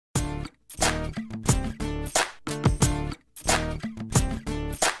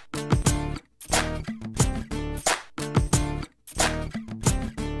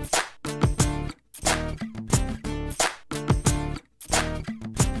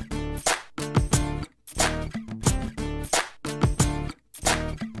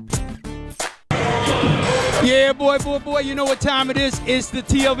Yeah, boy, you know what time it is. It's the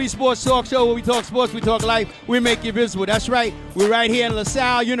TLV Sports Talk Show where we talk sports, we talk life, we make you visible. That's right. We're right here in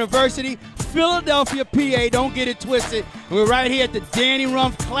LaSalle University, Philadelphia, PA. Don't get it twisted. We're right here at the Danny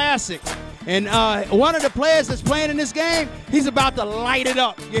RUMPH Classic. And one of the players that's playing in this game, he's about to light it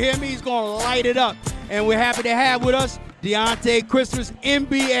up. You hear me? He's going to light it up. And we're happy to have with us DIONTE Christmas,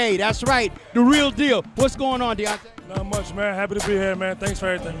 NBA. That's right, the real deal. What's going on, DIONTE? Not much, man. Happy to be here, man. Thanks for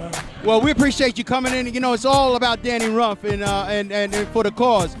everything, man. Well, we appreciate you coming in. You know, it's all about Danny RUMPH and for the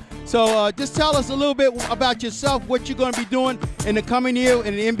cause. So just tell us a little bit about yourself, what you're going to be doing in the coming year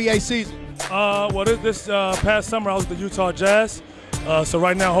in the NBA season. Well, this past summer I was with the Utah Jazz. So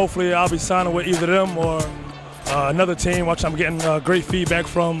right now, hopefully, I'll be signing with either them or another team, which I'm getting great feedback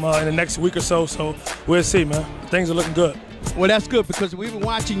from in the next week or so. So we'll see, man. Things are looking good. Well, that's good because we've been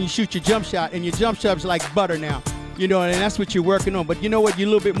watching you shoot your jump shot, and your jump shot's like butter now. You know, and that's what you're working on. But you know what? You're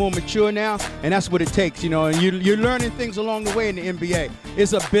a little bit more mature now, and that's what it takes, you know. And you're learning things along the way in the NBA.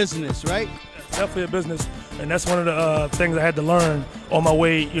 It's a business, right? It's definitely a business, and that's one of the things I had to learn on my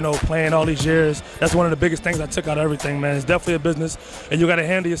way, you know, playing all these years. That's one of the biggest things I took out of everything, man. It's definitely a business, and you got to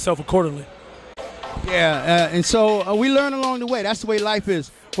handle yourself accordingly. Yeah, and so we learn along the way. That's the way life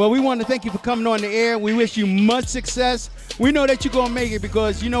is. Well, we want to thank you for coming on the air. We wish you much success. We know that you're going to make it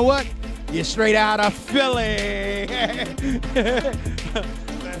because, you know what? You're straight out of Philly.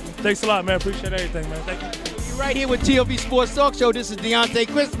 Thanks a lot, man. Appreciate everything, man. Thank you. You're right here with TLV Sports Talk Show. This is DIONTE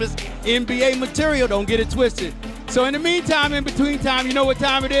Christmas, NBA material. Don't get it twisted. So in the meantime, in between time, you know what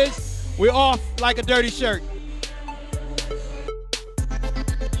time it is? We're off like a dirty shirt.